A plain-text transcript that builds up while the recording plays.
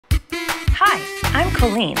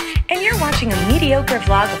Colleen, and you're watching a mediocre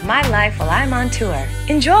vlog of my life while I'm on tour.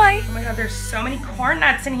 Enjoy! Oh my god, there's so many corn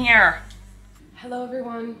nuts in here. Hello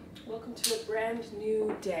everyone. Welcome to a brand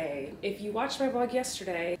new day. If you watched my vlog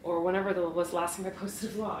yesterday, or whenever was the last time I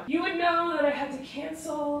posted a vlog, you would know that I had to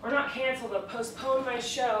cancel, or not cancel, but postpone my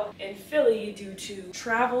show in Philly due to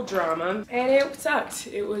travel drama, and it sucked.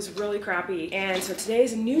 It was really crappy. And so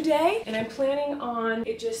today's a new day, and I'm planning on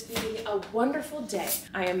it just being a wonderful day.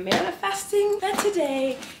 I am manifesting that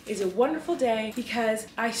today is a wonderful day because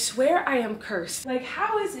I swear I am cursed. Like,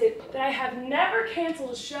 how is it that I have never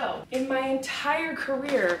canceled a show in my entire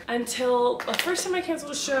career until the first time I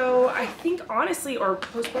canceled a show, I think honestly, or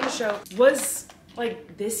postponed a show, was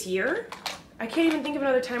like this year? I can't even think of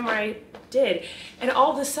another time where I did. And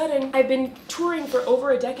all of a sudden, I've been touring for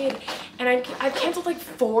over a decade, and I've canceled like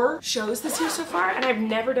 4 shows this year so far, and I've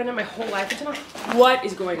never done it my whole life until now. What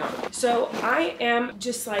is going on? So I am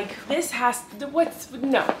just like, this has,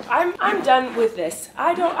 no, I'm done with this.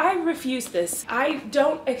 I refuse this. I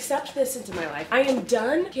don't accept this into my life. I am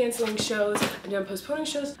done canceling shows. I'm done postponing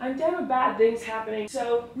shows. I'm done with bad things happening.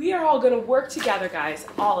 So we are all gonna work together, guys,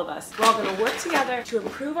 all of us. We're all gonna work together to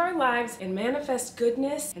improve our lives and manifest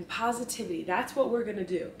goodness and positivity. That's what we're gonna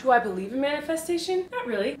do. Do I believe in manifestation? Not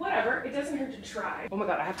really. Whatever. It doesn't hurt to try. Oh my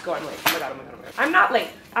god, I have to go. I'm late. Oh my god, oh my god, oh my god. I'm not late.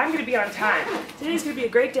 I'm gonna be on time. Today's gonna be a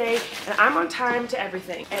great day, and I'm on time to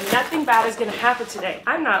everything. And nothing bad is gonna happen today.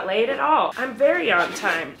 I'm not late at all. I'm very on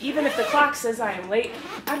time. Even if the clock says I am late,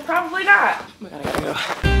 I'm probably not. Oh my god, I gotta go.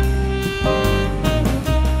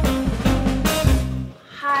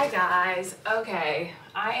 Hi guys. Okay.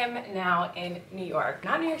 I am now in New York,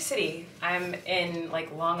 not New York City. I'm in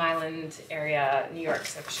like Long Island area, New York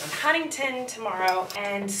section. Huntington tomorrow,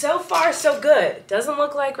 and so far so good. Doesn't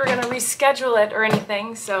look like we're gonna reschedule it or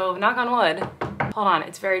anything, so knock on wood. Hold on,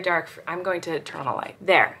 it's very dark. I'm going to turn on a light.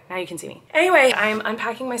 There, now you can see me. Anyway, I'm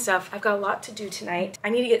unpacking my stuff. I've got a lot to do tonight. I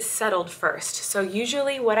need to get settled first. So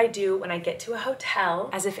usually what I do when I get to a hotel,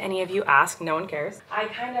 as if any of you ask, no one cares, I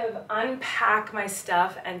kind of unpack my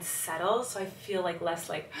stuff and settle so I feel like less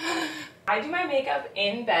like, I do my makeup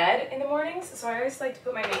in bed in the mornings, so I always like to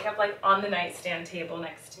put my makeup like on the nightstand table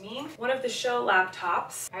next to me. One of the show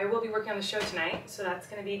laptops. I will be working on the show tonight, so that's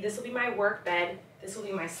gonna be, this will be my work bed. This will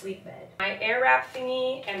be my sleep bed. My air wrap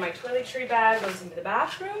thingy and my toiletry bag goes into the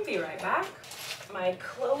bathroom. Be right back. My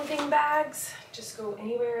clothing bags just go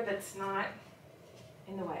anywhere that's not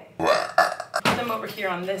in the way. Put them over here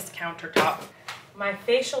on this countertop. My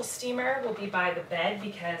facial steamer will be by the bed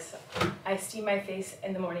because I steam my face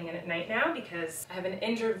in the morning and at night now because I have an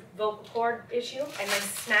injured vocal cord issue. And my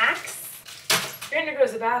snacks. Strainer goes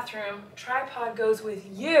to the bathroom. Tripod goes with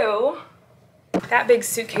you. That big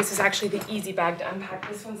suitcase is actually the easy bag to unpack.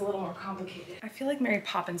 This one's a little more complicated. I feel like Mary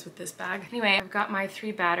Poppins with this bag. Anyway, I've got my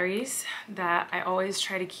 3 batteries that I always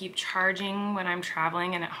try to keep charging when I'm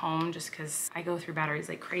traveling and at home just because I go through batteries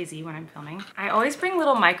like crazy when I'm filming. I always bring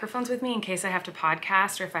little microphones with me in case I have to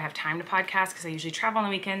podcast or if I have time to podcast because I usually travel on the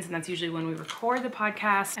weekends and that's usually when we record the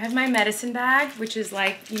podcast. I have my medicine bag, which is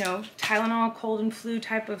like, you know, Tylenol, cold and flu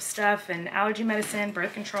type of stuff and allergy medicine,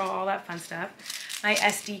 birth control, all that fun stuff. My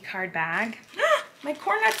SD card bag. My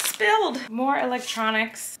corn nuts spilled. More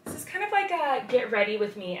electronics. This is kind of like a get ready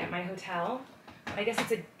with me at my hotel. I guess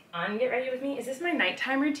it's a un-get ready with me. Is this my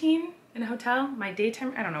nighttime routine in a hotel? My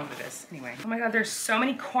daytime? I don't know what it is. Anyway. Oh my god, there's so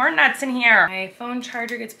many corn nuts in here. My phone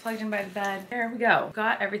charger gets plugged in by the bed. There we go.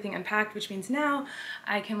 Got everything unpacked, which means now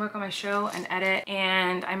I can work on my show and edit.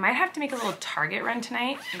 And I might have to make a little Target run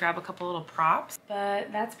tonight and grab a couple little props.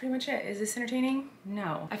 But that's pretty much it. Is this entertaining?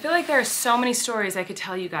 No. I feel like there are so many stories I could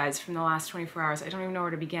tell you guys from the last 24 hours. I don't even know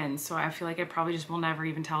where to begin. So I feel like I probably just will never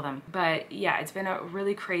even tell them. But yeah, it's been a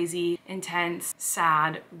really crazy, intense,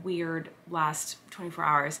 sad, weird last 24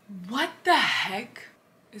 hours. What the heck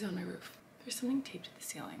is on my roof? There's something taped to the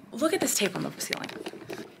ceiling. Look at this tape on the ceiling.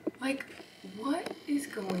 Like, what is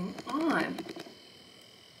going on?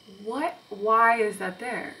 What? Why is that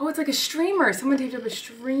there? Oh, it's like a streamer. Someone taped up a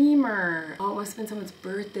streamer. Oh, it must have been someone's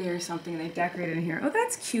birthday or something and they decorated in here. Oh,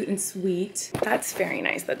 that's cute and sweet. That's very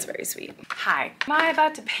nice. That's very sweet. Hi. Am I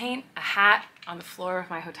about to paint a hat on the floor of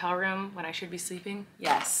my hotel room when I should be sleeping?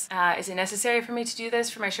 Yes. Is it necessary for me to do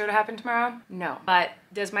this for my show to happen tomorrow? No. But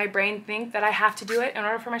does my brain think that I have to do it in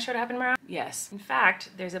order for my show to happen tomorrow? Yes. In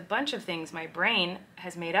fact, there's a bunch of things my brain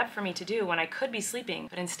has made up for me to do when I could be sleeping,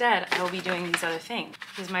 but instead I will be doing these other things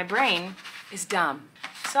because my brain is dumb.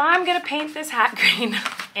 So I'm gonna paint this hat green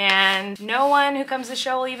and no one who comes to the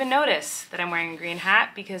show will even notice that I'm wearing a green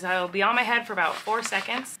hat because I will be on my head for about 4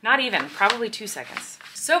 seconds. Not even, probably 2 seconds.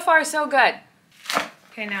 So far, so good.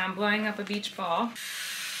 Okay, now I'm blowing up a beach ball.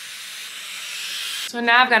 So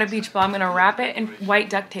now I've got a beach ball. I'm gonna wrap it in white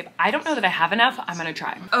duct tape. I don't know that I have enough. I'm gonna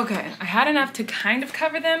try. Okay, I had enough to kind of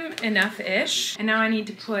cover them, enough-ish. And now I need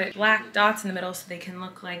to put black dots in the middle so they can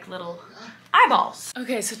look like little eyeballs.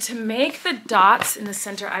 Okay, so to make the dots in the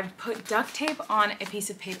center, I've put duct tape on a piece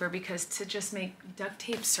of paper because to just make duct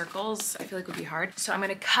tape circles, I feel like would be hard. So I'm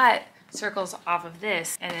gonna cut circles off of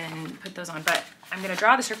this and then put those on. But I'm gonna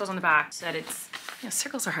draw the circles on the back so that it's, you know,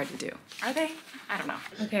 circles are hard to do. Are they? I don't know.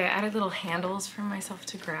 Okay, I added little handles for myself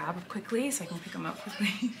to grab quickly so I can pick them up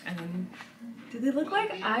quickly. And then, do they look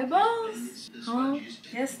like eyeballs? Oh,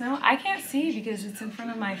 yes, no? I can't see because it's in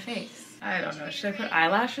front of my face. I don't know. Should I put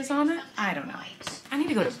eyelashes on it? I don't know. I need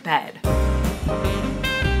to go to bed.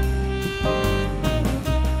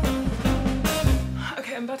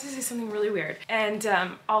 Okay, I'm about to say something really weird. And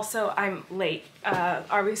also, I'm late.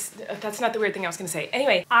 That's not the weird thing I was gonna say.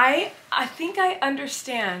 Anyway, I think I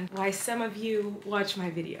understand why some of you watch my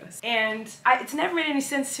videos. And it's never made any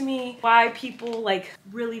sense to me why people like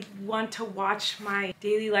really want to watch my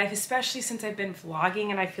daily life, especially since I've been vlogging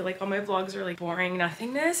and I feel like all my vlogs are like boring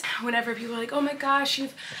nothingness. Whenever people are like, oh my gosh,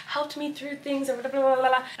 you've helped me through things or blah, blah, blah,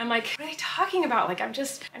 blah. I'm like, what are they talking about? Like, I'm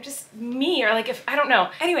just me, or like, if I don't know.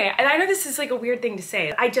 Anyway, and I know this is like a weird thing to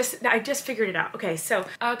say. I just figured it out. Okay, so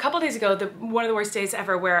a couple days ago, one of the worst days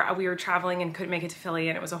ever where we were traveling and couldn't make it to Philly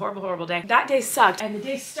and it was a horrible, horrible day. That day sucked and the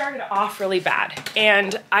day started off really bad.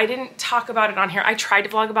 And I didn't talk about it on here. I tried to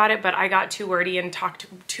vlog about it, but I got too wordy and talked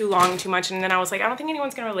too long, too much. And then I was like, I don't think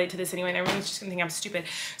anyone's gonna relate to this anyway and everyone's just gonna think I'm stupid.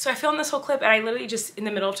 So I filmed this whole clip and I literally just, in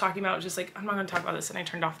the middle of talking about it, was just like, I'm not gonna talk about this, and I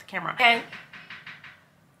turned off the camera. And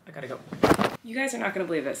I gotta go. You guys are not gonna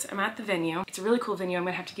believe this. I'm at the venue. It's a really cool venue. I'm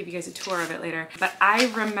gonna have to give you guys a tour of it later. But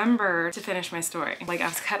I remember to finish my story. Like, I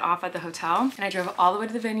was cut off at the hotel and I drove all the way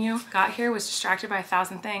to the venue, got here, was distracted by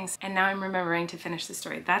 1,000 things, and now I'm remembering to finish the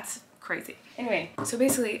story. That's crazy. Anyway, so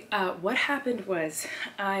basically what happened was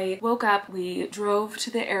I woke up, we drove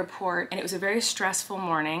to the airport, and it was a very stressful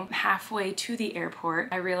morning. Halfway to the airport,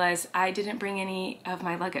 I realized I didn't bring any of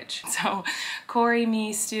my luggage. So Corey,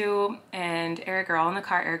 me, Stu, and Eric are all in the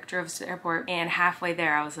car. Eric drove us to the airport, and halfway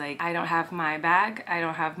there I was like, I don't have my bag, I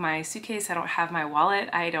don't have my suitcase, I don't have my wallet,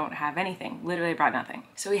 I don't have anything. Literally brought nothing.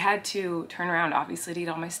 So we had to turn around, obviously, to get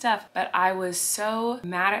all my stuff, but I was so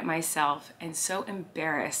mad at myself and so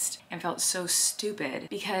embarrassed and felt so stupid,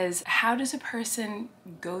 because how does a person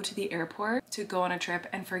go to the airport to go on a trip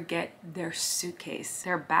and forget their suitcase,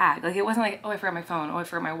 their bag? Like, it wasn't like, oh, I forgot my phone, oh, I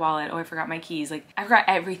forgot my wallet, oh, I forgot my keys. Like, I forgot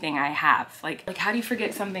everything I have. Like how do you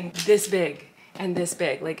forget something this big and this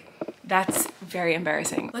big? Like, that's very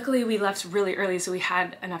embarrassing. Luckily, we left really early, so we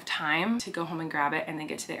had enough time to go home and grab it and then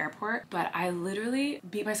get to the airport. But I literally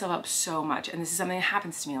beat myself up so much, and this is something that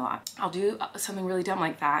happens to me a lot. I'll do something really dumb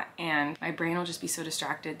like that, and my brain will just be so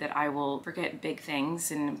distracted that I will forget big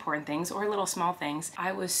things and important things or little small things.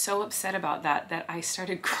 I was so upset about that I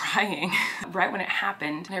started crying right when it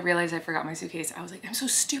happened, and I realized I forgot my suitcase. I was like, I'm so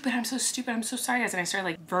stupid, I'm so stupid, I'm so sorry, guys. And I started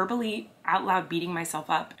like verbally out loud beating myself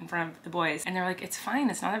up in front of the boys, and they're like, it's fine,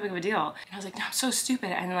 it's not that big of a deal. And I was like, no, I'm so stupid.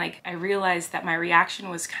 And like, I realized that my reaction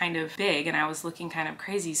was kind of big and I was looking kind of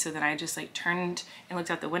crazy. So then I just like turned and looked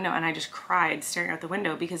out the window and I just cried staring out the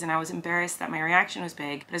window, because then I was embarrassed that my reaction was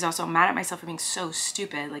big. But I was also mad at myself for being so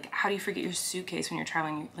stupid. Like, how do you forget your suitcase when you're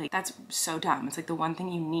traveling? Like, that's so dumb. It's like the one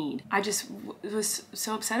thing you need. I just was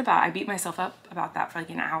so upset about it. I beat myself up about that for like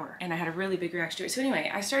an hour and I had a really big reaction to it. So anyway,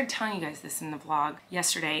 I started telling you guys this in the vlog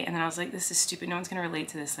yesterday, and then I was like, this is stupid. No one's gonna relate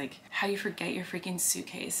to this. Like, how do you forget your freaking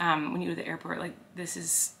suitcase when you go to the airport? Like, this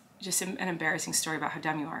is just an embarrassing story about how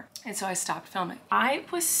dumb you are. And so I stopped filming. I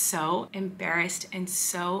was so embarrassed and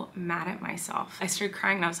so mad at myself. I started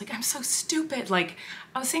crying and I was like, I'm so stupid. Like,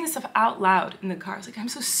 I was saying this stuff out loud in the car. I was like, I'm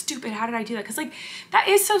so stupid. How did I do that? Cause like, that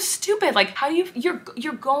is so stupid. Like, how do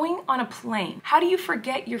you're going on a plane. How do you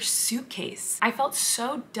forget your suitcase? I felt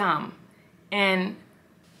so dumb. And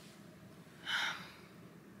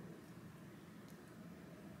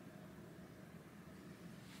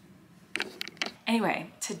anyway,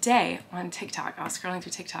 today on TikTok, I was scrolling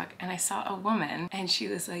through TikTok and I saw a woman and she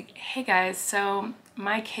was like, hey guys, so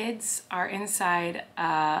my kids are inside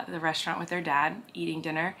the restaurant with their dad eating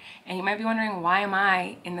dinner, and you might be wondering, why am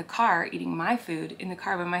I in the car eating my food in the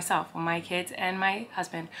car by myself? Well, my kids and my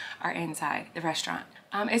husband are inside the restaurant.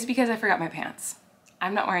 It's because I forgot my pants.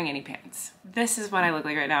 I'm not wearing any pants. This is what I look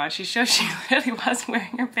like right now. And she showed she really wasn't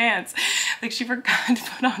wearing her pants. Like, she forgot to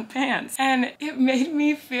put on pants. And it made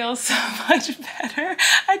me feel so much better.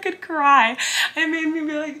 I could cry. It made me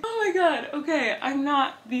be like, oh my god, okay, I'm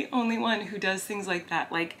not the only one who does things like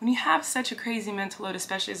that. Like when you have such a crazy mental load,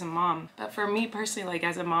 especially as a mom, but for me personally, like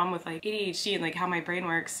as a mom with like ADHD and like how my brain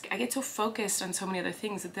works, I get so focused on so many other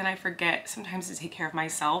things that then I forget sometimes to take care of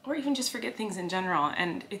myself, or even just forget things in general,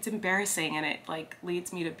 and it's embarrassing, and it like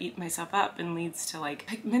leads me to beat myself up and leads to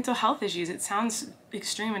like mental health issues. It sounds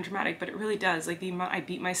extreme and dramatic, but it really does. Like the amount I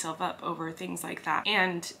beat myself up over things like that,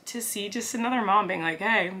 and to see just another mom being like,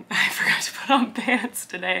 hey, I forgot to put on pants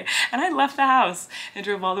today and I left the house and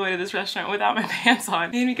drove all the way to this restaurant without my pants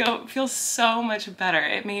on, made me feel so much better.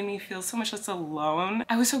 It made me feel so much less alone.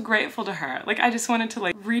 I was so grateful to her. Like I just wanted to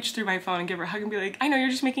like reach through my phone and give her a hug and be like, I know you're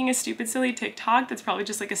just making a stupid silly TikTok that's probably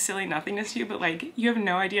just like a silly nothingness to you, but like you have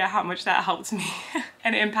no idea how much that helped me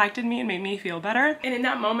and it impacted me and made me feel better. And in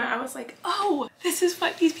that moment I was like, oh, this is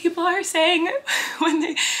what these people are saying when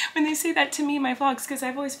they say that to me in my vlogs, because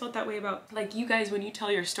I've always felt that way about like you guys. When you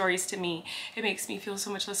tell your stories to me, it makes me feel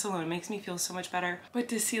so much less alone. It makes me feel so much better. But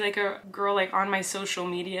to see like a girl like on my social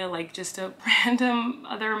media, like just a random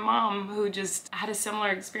other mom who just had a similar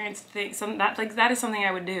experience, that is something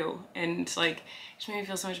I would do, and like it just made me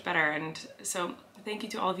feel so much better. And so thank you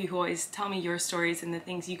to all of you who always tell me your stories and the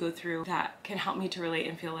things you go through that can help me to relate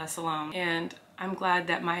and feel less alone. And I'm glad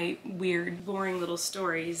that my weird, boring little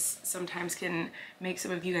stories sometimes can make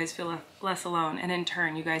some of you guys feel less alone. And in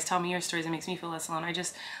turn, you guys tell me your stories, it makes me feel less alone. I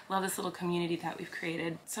just love this little community that we've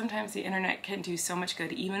created. Sometimes the internet can do so much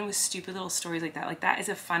good, even with stupid little stories like that. Like that is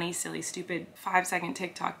a funny, silly, stupid 5-second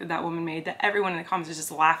TikTok that woman made that everyone in the comments is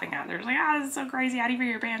just laughing at. They're just like, ah, this is so crazy, how do you wear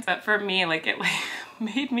your pants? But for me, like it like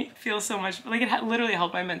made me feel so much, like it literally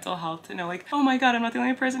helped my mental health to know like, oh my god, I'm not the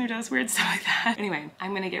only person who does weird stuff like that. Anyway,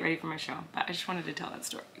 I'm gonna get ready for my show, but I just wanted to tell that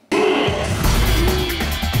story.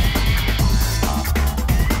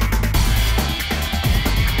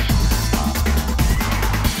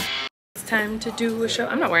 It's time to do a show.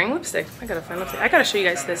 I'm not wearing lipstick. I gotta find lipstick. I gotta show you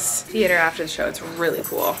guys this theater after the show. It's really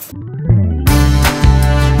cool.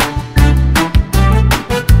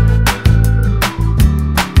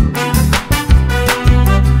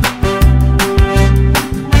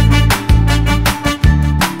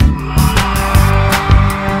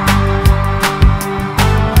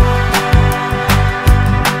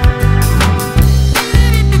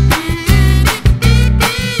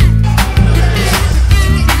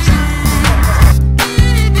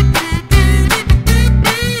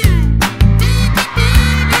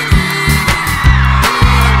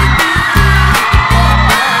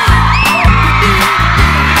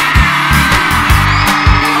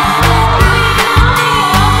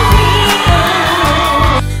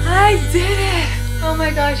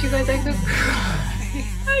 You guys, I could cry.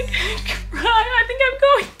 I could cry. I think I'm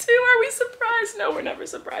going to. Are we surprised? No, we're never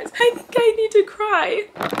surprised. I think I need to cry.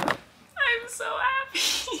 I'm so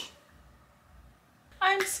happy.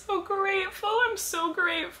 I'm so grateful. I'm so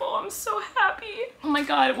grateful. I'm so happy. Oh my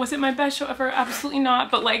god, was it my best show ever? Absolutely not.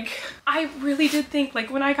 But like, I really did think, like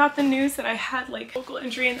when I got the news that I had like vocal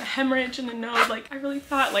injury and a hemorrhage in the nose, like I really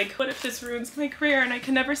thought like, what if this ruins my career and I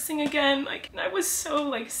can never sing again? Like, and I was so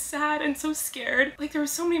like sad and so scared. Like there were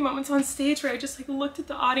so many moments on stage where I just like looked at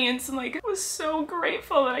the audience and like was so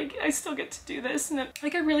grateful that I still get to do this. And that,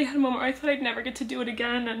 like I really had a moment where I thought I'd never get to do it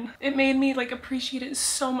again, and it made me like appreciate it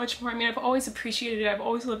so much more. I mean, I've always appreciated it. I've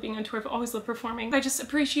always loved being on tour. I've always loved performing. I just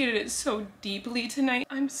appreciated it so deeply tonight.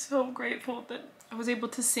 I'm so grateful that I was able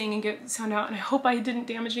to sing and get sound out, and I hope I didn't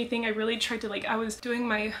damage anything. I really tried to, like, I was doing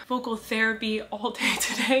my vocal therapy all day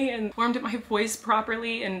today and warmed up my voice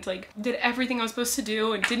properly and like did everything I was supposed to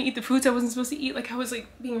do and didn't eat the foods I wasn't supposed to eat. Like I was like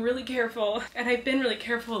being really careful, and I've been really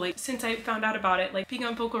careful like since I found out about it, like being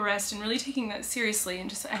on vocal rest and really taking that seriously. And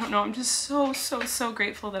just, I don't know, I'm just so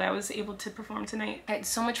grateful that I was able to perform tonight. I had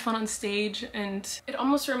so much fun on stage, and it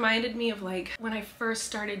almost reminded me of like when I first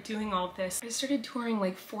started doing all of this. I started touring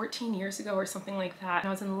like 14 years ago or something like that. And I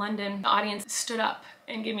was in London. The audience stood up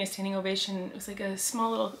and gave me a standing ovation. It was like a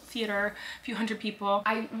small little theater, a few hundred people.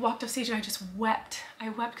 I walked off stage and I just wept. I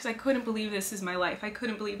wept because I couldn't believe this is my life. I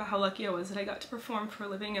couldn't believe how lucky I was that I got to perform for a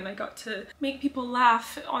living and I got to make people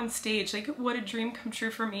laugh on stage. Like, what a dream come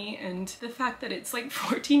true for me. And the fact that it's like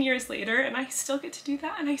 14 years later and I still get to do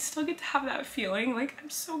that and I still get to have that feeling, like, I'm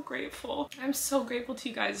so grateful. I'm so grateful to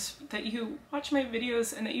you guys that you watch my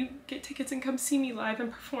videos and that you get tickets and come see me live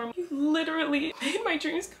and perform. You literally made my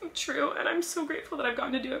dreams come true, and I'm so grateful that I've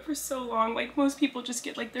gotten to do it for so long. Like, most people just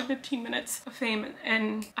get like their 15 minutes of fame,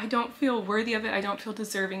 and I don't feel worthy of it. I don't feel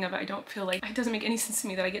deserving of it. I don't feel like, it doesn't make any sense to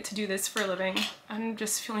me that I get to do this for a living. I'm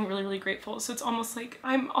just feeling really grateful. So it's almost like,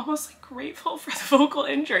 I'm almost like grateful for the vocal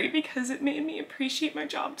injury because it made me appreciate my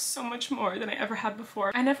job so much more than I ever had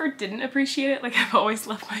before. I never didn't appreciate it, like I've always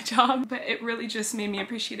loved my job, but it really just made me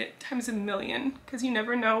appreciate it times a million because you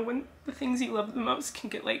never know when the things you love the most can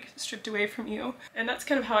get like stripped away from you. And that's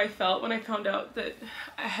kind of how I felt when I found out that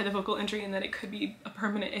I had a vocal injury and that it could be a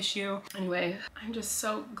permanent issue. Anyway, I'm just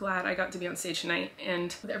so glad I got to be on stage tonight,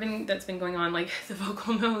 and with everything that's been going on, like the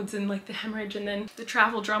vocal nodes and like the hemorrhage and then the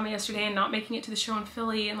travel drama yesterday and not making it to the show in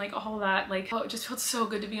Philly and like all that, like, oh, it just felt so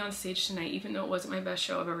good to be on stage tonight, even though it wasn't my best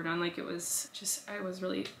show I've ever done. Like, it was just, I was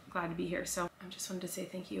really glad to be here. So I just wanted to say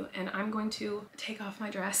thank you, and I'm going to take off my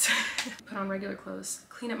dress, put on regular clothes,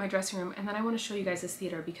 clean up my dressing room, and then I want to show you guys this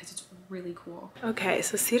theater because it's really cool. Okay,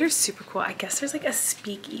 so this theater's super cool. I guess there's like a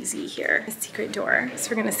speakeasy here, a secret door, so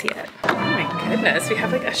we're gonna see it. Oh my goodness, we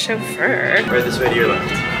have like a chauffeur. Right this way to your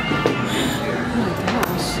left. Oh my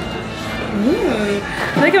gosh. Ooh.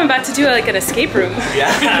 I feel like I'm about to do like an escape room.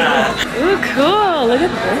 Yeah. Ooh, cool. Look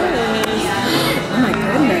at this. Oh my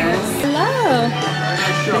goodness. Hello.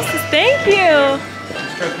 Thank you.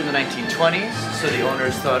 Constructed in the 1920s, so the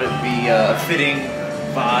owners thought it'd be a fitting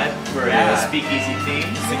vibe for a speakeasy theme.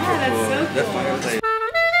 Yeah, that's so cool. The fireplace